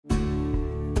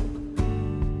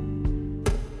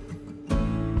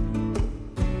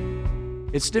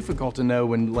It's difficult to know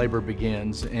when labor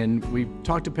begins, and we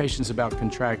talk to patients about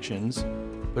contractions,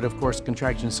 but of course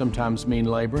contractions sometimes mean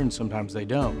labor and sometimes they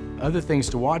don't. Other things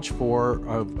to watch for,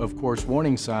 of course,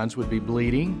 warning signs would be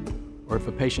bleeding, or if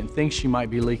a patient thinks she might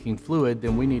be leaking fluid,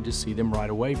 then we need to see them right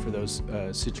away for those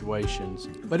situations.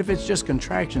 But if it's just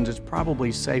contractions, it's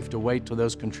probably safe to wait till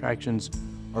those contractions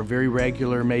are very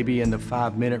regular, maybe in the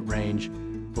 5-minute range,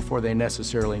 before they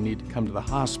necessarily need to come to the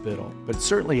hospital. But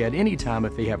certainly at any time,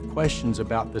 if they have questions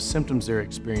about the symptoms they're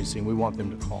experiencing, we want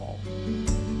them to call.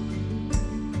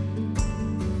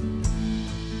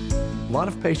 A lot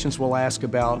of patients will ask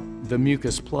about the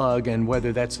mucus plug and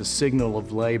whether that's a signal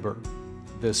of labor.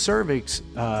 The cervix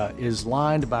is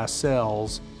lined by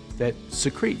cells that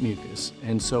secrete mucus,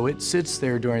 and so it sits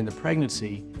there during the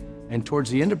pregnancy, and towards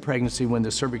the end of pregnancy, when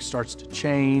the cervix starts to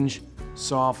change,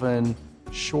 soften,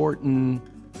 shorten,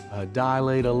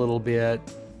 dilate a little bit,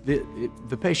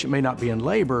 the patient may not be in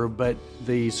labor, but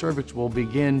the cervix will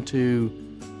begin to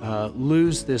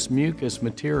lose this mucus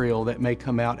material that may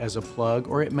come out as a plug,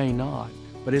 or it may not.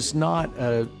 But it's not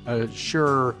a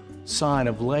sure sign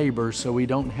of labor, so we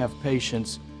don't have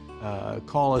patients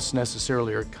call us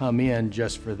necessarily or come in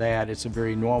just for that. It's a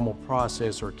very normal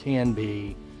process, or can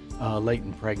be, late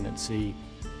in pregnancy,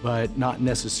 but not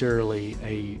necessarily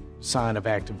a sign of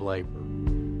active labor.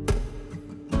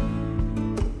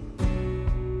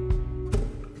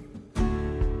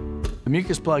 The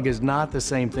mucus plug is not the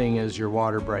same thing as your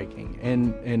water breaking,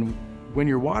 and when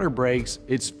your water breaks,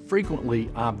 it's frequently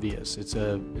obvious. It's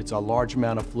a large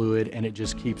amount of fluid and it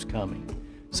just keeps coming.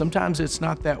 Sometimes it's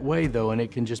not that way though, and it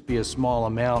can just be a small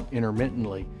amount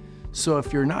intermittently. So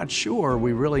if you're not sure,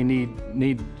 we really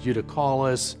need you to call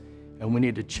us, and we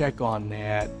need to check on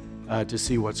that to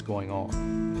see what's going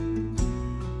on.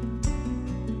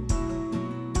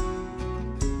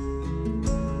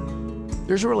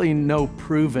 There's really no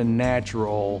proven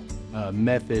natural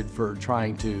method for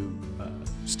trying to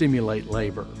stimulate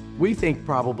labor. We think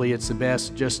probably it's the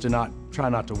best just to try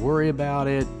not to worry about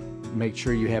it, make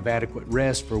sure you have adequate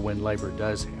rest for when labor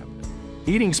does happen.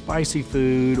 Eating spicy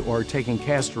food or taking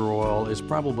castor oil is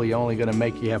probably only going to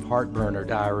make you have heartburn or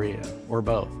diarrhea, or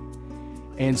both.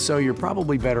 And so you're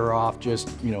probably better off just,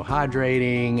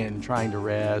 hydrating and trying to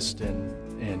rest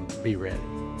and be ready.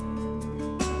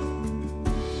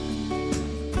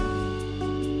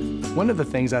 One of the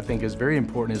things I think is very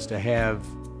important is to have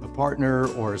a partner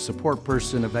or a support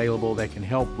person available that can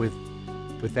help with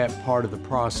that part of the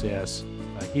process.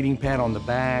 A heating pad on the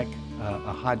back,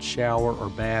 a hot shower or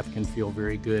bath can feel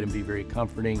very good and be very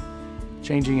comforting.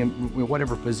 Changing in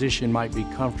whatever position might be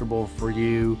comfortable for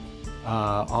you,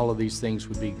 all of these things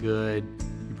would be good.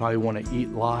 You probably want to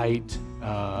eat light,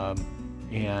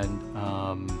 and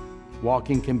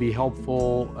walking can be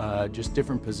helpful, just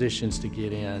different positions to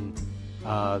get in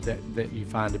that you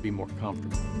find to be more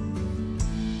comfortable.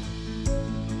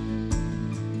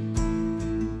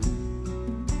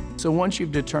 So once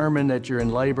you've determined that you're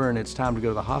in labor and it's time to go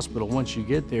to the hospital, once you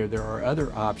get there, there are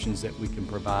other options that we can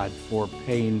provide for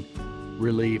pain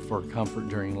relief or comfort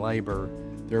during labor.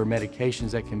 There are medications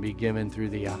that can be given through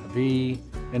the IV,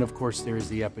 and of course there is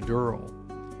the epidural.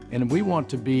 And we want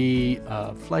to be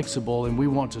flexible, and we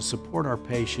want to support our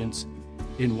patients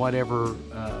in whatever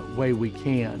way we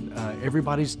can.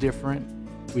 Everybody's different.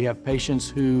 We have patients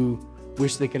who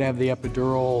wish they could have the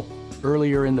epidural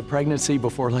earlier in the pregnancy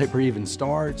before labor even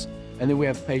starts. And then we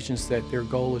have patients that their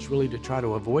goal is really to try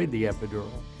to avoid the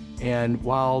epidural. And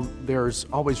while there's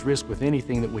always risk with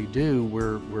anything that we do,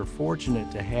 we're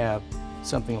fortunate to have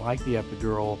something like the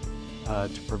epidural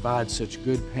to provide such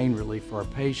good pain relief for our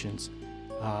patients,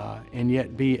 and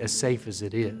yet be as safe as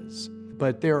it is.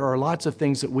 But there are lots of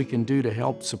things that we can do to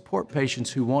help support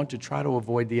patients who want to try to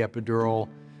avoid the epidural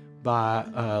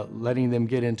by letting them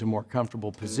get into more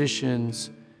comfortable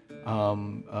positions,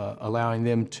 allowing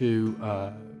them to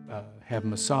have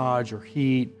massage or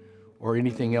heat or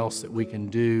anything else that we can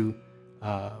do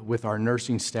with our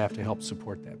nursing staff to help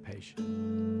support that patient.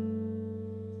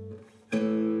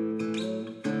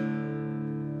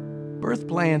 Birth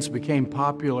plans became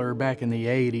popular back in the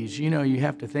 80s. You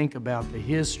have to think about the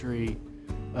history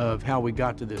of how we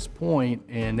got to this point,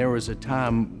 and there was a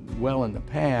time well in the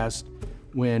past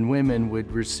when women would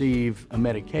receive a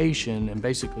medication and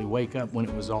basically wake up when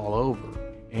it was all over.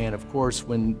 And of course,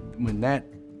 when that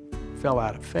fell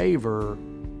out of favor,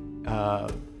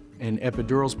 and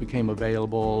epidurals became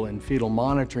available and fetal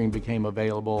monitoring became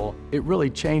available, it really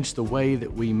changed the way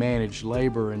that we manage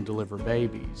labor and deliver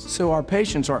babies. So our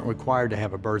patients aren't required to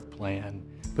have a birth plan,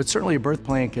 but certainly a birth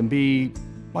plan can be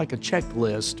like a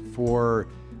checklist for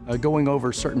going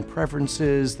over certain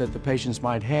preferences that the patients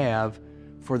might have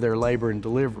for their labor and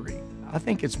delivery. I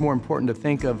think it's more important to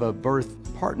think of a birth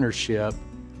partnership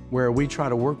where we try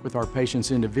to work with our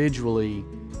patients individually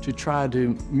to try to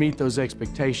meet those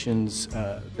expectations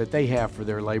that they have for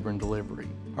their labor and delivery.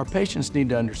 Our patients need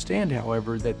to understand,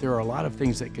 however, that there are a lot of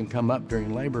things that can come up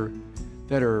during labor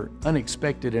that are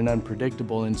unexpected and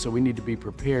unpredictable, and so we need to be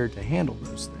prepared to handle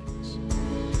those things.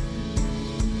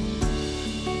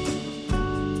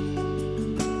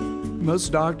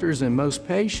 Most doctors and most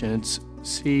patients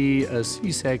see a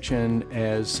C-section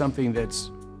as something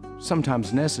that's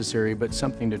sometimes necessary, but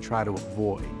something to try to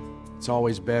avoid. It's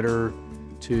always better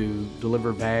to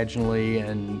deliver vaginally,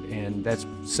 and that's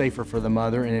safer for the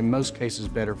mother, and in most cases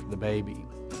better for the baby.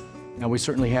 Now, we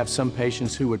certainly have some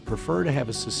patients who would prefer to have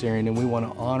a cesarean, and we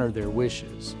want to honor their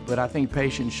wishes. But I think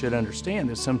patients should understand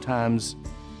that sometimes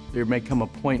there may come a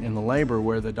point in the labor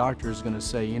where the doctor is going to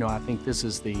say, you know, I think this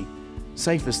is the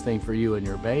safest thing for you and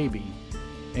your baby.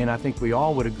 And I think we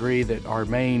all would agree that our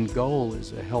main goal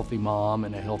is a healthy mom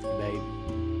and a healthy baby.